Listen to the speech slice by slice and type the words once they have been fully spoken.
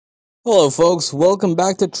Hello folks, welcome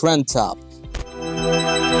back to Trend Top.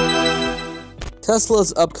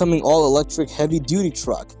 Tesla's upcoming all-electric heavy-duty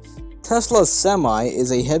truck. Tesla Semi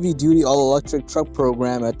is a heavy-duty all-electric truck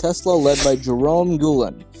program at Tesla led by Jerome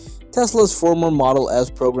Gulen, Tesla's former Model S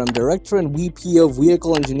program director and VP of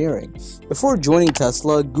Vehicle Engineering. Before joining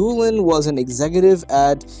Tesla, Gulen was an executive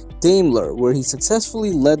at Daimler, where he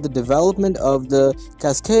successfully led the development of the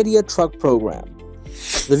Cascadia truck program.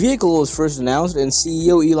 The vehicle was first announced in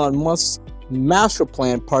CEO Elon Musk's master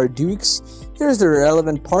plan Part Dukes. Here's the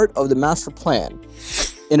relevant part of the master plan.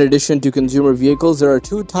 In addition to consumer vehicles, there are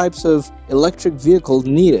two types of electric vehicles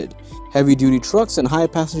needed: heavy-duty trucks and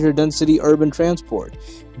high-passenger density urban transport.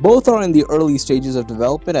 Both are in the early stages of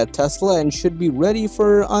development at Tesla and should be ready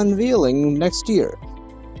for unveiling next year.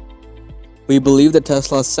 We believe that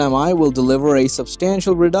Tesla Semi will deliver a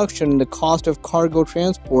substantial reduction in the cost of cargo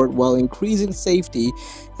transport while increasing safety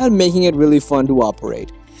and making it really fun to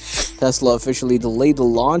operate. Tesla officially delayed the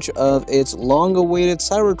launch of its long-awaited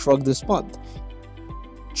Cybertruck this month,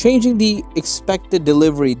 changing the expected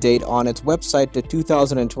delivery date on its website to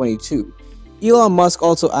 2022. Elon Musk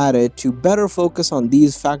also added to better focus on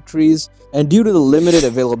these factories, and due to the limited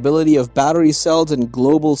availability of battery cells and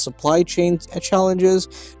global supply chain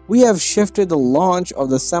challenges, we have shifted the launch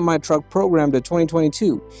of the semi-truck program to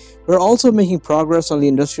 2022. We're also making progress on the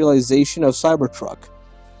industrialization of Cybertruck.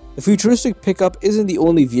 The futuristic pickup isn't the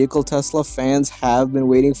only vehicle Tesla fans have been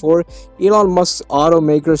waiting for. Elon Musk's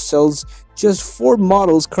automaker sells just 4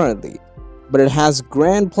 models currently, but it has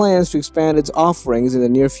grand plans to expand its offerings in the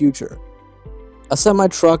near future. A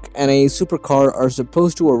semi-truck and a supercar are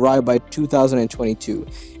supposed to arrive by 2022,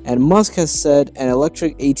 and Musk has said an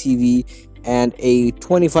electric ATV and a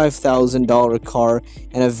 $25,000 car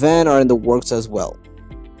and a van are in the works as well.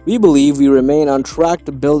 We believe we remain on track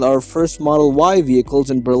to build our first Model Y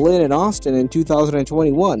vehicles in Berlin and Austin in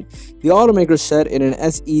 2021, the automaker said in an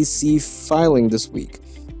SEC filing this week.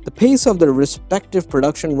 The pace of their respective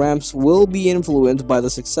production ramps will be influenced by the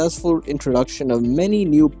successful introduction of many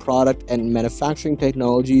new product and manufacturing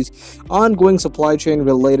technologies, ongoing supply chain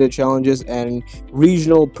related challenges, and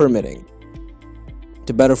regional permitting.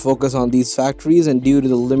 To better focus on these factories and due to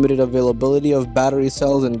the limited availability of battery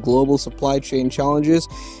cells and global supply chain challenges,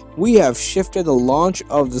 we have shifted the launch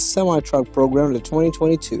of the semi-truck program to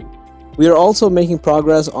 2022. We are also making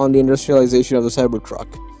progress on the industrialization of the Cybertruck.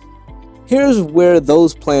 Here's where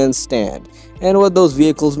those plans stand, and what those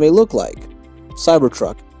vehicles may look like.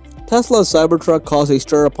 Cybertruck. Tesla's Cybertruck caused a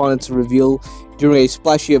stir upon its reveal during a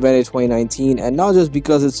splashy event in 2019, and not just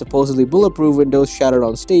because its supposedly bulletproof windows shattered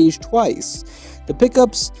on stage twice. The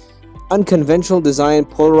pickup's unconventional design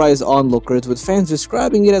polarized onlookers, with fans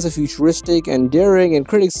describing it as a futuristic and daring and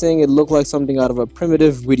critics saying it looked like something out of a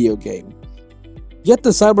primitive video game. Yet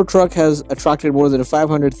the Cybertruck has attracted more than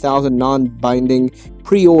 500,000 non-binding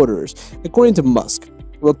pre-orders, according to Musk.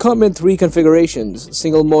 It will come in 3 configurations: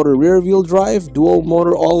 single-motor rear-wheel drive,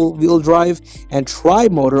 dual-motor all-wheel drive, and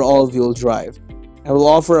tri-motor all-wheel drive, and will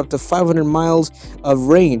offer up to 500 miles of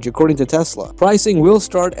range, according to Tesla. Pricing will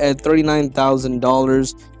start at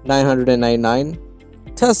 $39,999,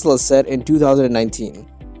 Tesla said in 2019.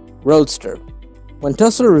 Roadster. When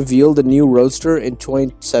Tesla revealed the new Roadster in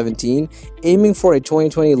 2017, aiming for a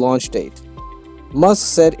 2020 launch date, Musk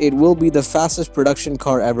said it will be the fastest production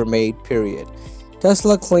car ever made, period.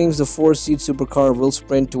 Tesla claims the 4-seat supercar will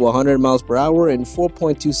sprint to 100 miles per hour in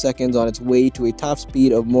 4.2 seconds on its way to a top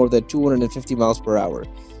speed of more than 250 miles per hour.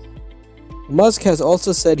 Musk has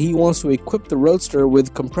also said he wants to equip the Roadster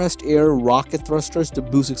with compressed air rocket thrusters to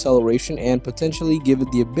boost acceleration and potentially give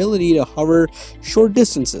it the ability to hover short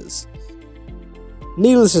distances.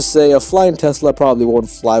 Needless to say, a flying Tesla probably won't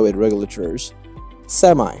fly with regular chairs.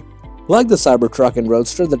 Semi. Like the Cybertruck and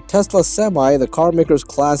Roadster, the Tesla Semi, the carmaker's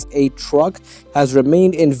Class 8 truck, has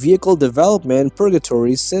remained in vehicle development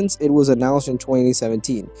purgatory since it was announced in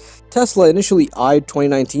 2017. Tesla initially eyed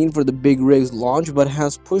 2019 for the big rig's launch, but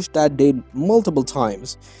has pushed that date multiple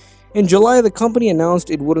times. In July, the company announced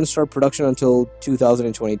it wouldn't start production until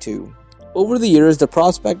 2022. Over the years, the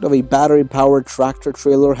prospect of a battery-powered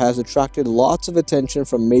tractor-trailer has attracted lots of attention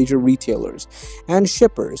from major retailers and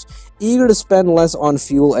shippers, eager to spend less on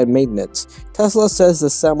fuel and maintenance. Tesla says the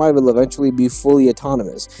Semi will eventually be fully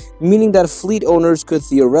autonomous, meaning that fleet owners could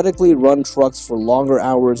theoretically run trucks for longer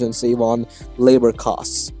hours and save on labor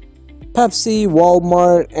costs. Pepsi,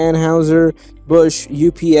 Walmart, Anheuser, Busch,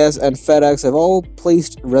 UPS, and FedEx have all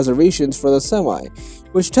placed reservations for the Semi,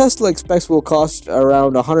 which Tesla expects will cost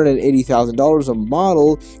around $180,000 a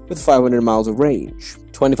model with 500 miles of range.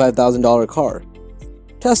 $25,000 car.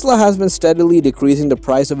 Tesla has been steadily decreasing the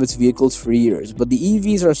price of its vehicles for years, but the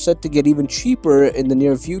EVs are set to get even cheaper in the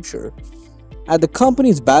near future. At the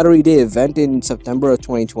company's Battery Day event in September of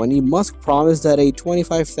 2020, Musk promised that a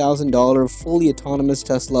 $25,000 fully autonomous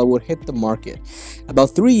Tesla would hit the market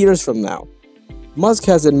about 3 years from now. Musk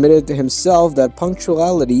has admitted to himself that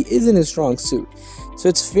punctuality isn't his strong suit, so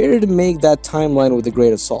it's fair to make that timeline with a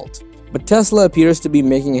grain of salt. But Tesla appears to be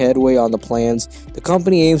making headway on the plans. The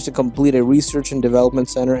company aims to complete a research and development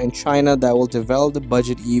center in China that will develop the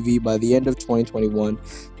budget EV by the end of 2021,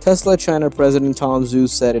 Tesla China President Tom Zhu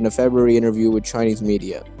said in a February interview with Chinese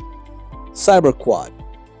media. Cyberquad.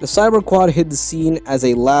 The Cyberquad hit the scene as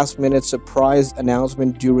a last-minute surprise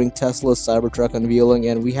announcement during Tesla's Cybertruck unveiling,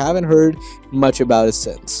 and we haven't heard much about it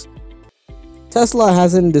since. Tesla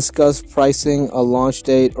hasn't discussed pricing, a launch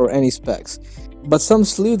date, or any specs. But some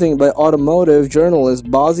sleuthing by automotive journalist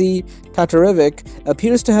Bozy Tatarevic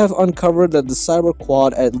appears to have uncovered that the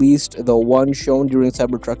Cyberquad, at least the one shown during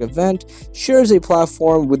Cybertruck event, shares a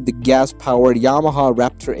platform with the gas-powered Yamaha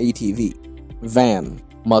Raptor ATV. Van.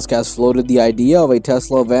 Musk has floated the idea of a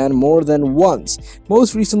Tesla van more than once,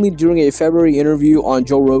 most recently during a February interview on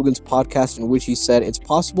Joe Rogan's podcast in which he said it's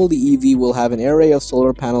possible the EV will have an array of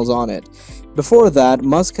solar panels on it. Before that,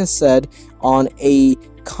 Musk has said on a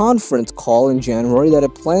conference call in January that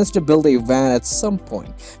it plans to build a van at some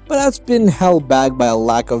point, but that's been held back by a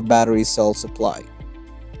lack of battery cell supply.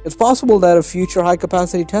 It's possible that a future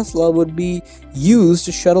high-capacity Tesla would be used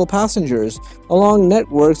to shuttle passengers along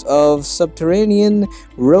networks of subterranean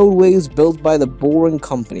roadways built by the Boring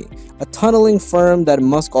Company, a tunneling firm that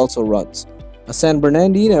Musk also runs. A San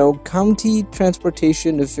Bernardino County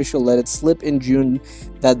transportation official let it slip in June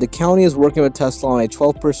that the county is working with Tesla on a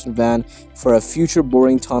 12-person van for a future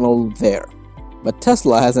boring tunnel there. But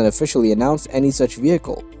Tesla hasn't officially announced any such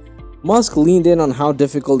vehicle. Musk leaned in on how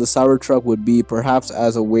difficult the Cybertruck would be, perhaps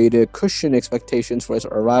as a way to cushion expectations for its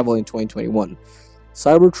arrival in 2021.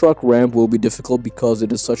 Cybertruck ramp will be difficult because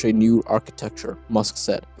it is such a new architecture, Musk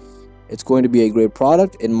said. It's going to be a great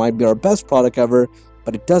product, it might be our best product ever,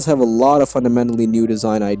 but it does have a lot of fundamentally new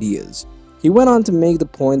design ideas. He went on to make the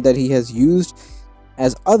point that he has used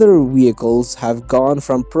as other vehicles have gone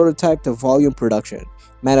from prototype to volume production.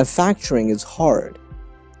 Manufacturing is hard.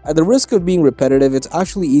 At the risk of being repetitive, it's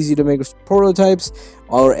actually easy to make prototypes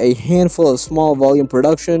or a handful of small volume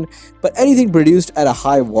production, but anything produced at a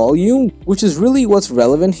high volume, which is really what's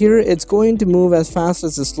relevant here, it's going to move as fast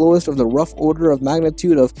as the slowest of the rough order of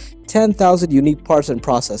magnitude of 10,000 unique parts and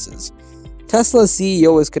processes. Tesla's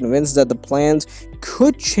CEO is convinced that the plans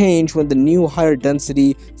could change when the new higher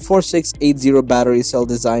density 4680 battery cell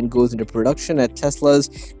design goes into production at Tesla's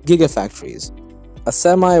gigafactories. A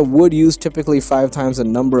semi would use typically 5 times the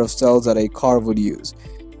number of cells that a car would use,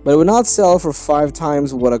 but it would not sell for 5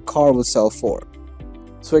 times what a car would sell for.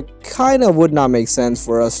 So it kinda would not make sense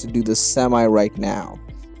for us to do the semi right now,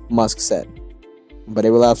 Musk said. But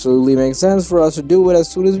it will absolutely make sense for us to do it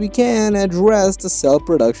as soon as we can address the cell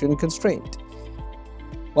production constraint.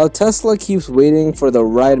 While Tesla keeps waiting for the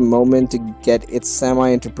right moment to get its semi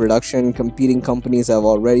into production, competing companies have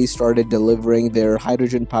already started delivering their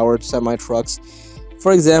hydrogen-powered semi-trucks.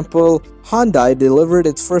 For example, Hyundai delivered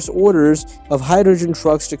its first orders of hydrogen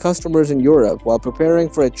trucks to customers in Europe while preparing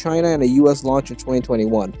for a China and a US launch in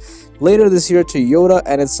 2021. Later this year, Toyota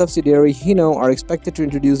and its subsidiary Hino are expected to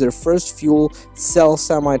introduce their first fuel cell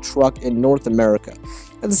semi-truck in North America.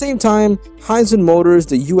 At the same time, Hyzon Motors,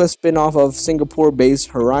 the US spin-off of Singapore-based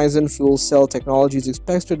Horizon Fuel Cell Technologies,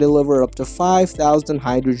 expects to deliver up to 5,000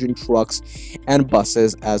 hydrogen trucks and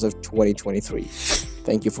buses as of 2023.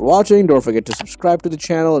 Thank you for watching. Don't forget to subscribe to the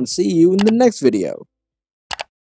channel and see you in the next video.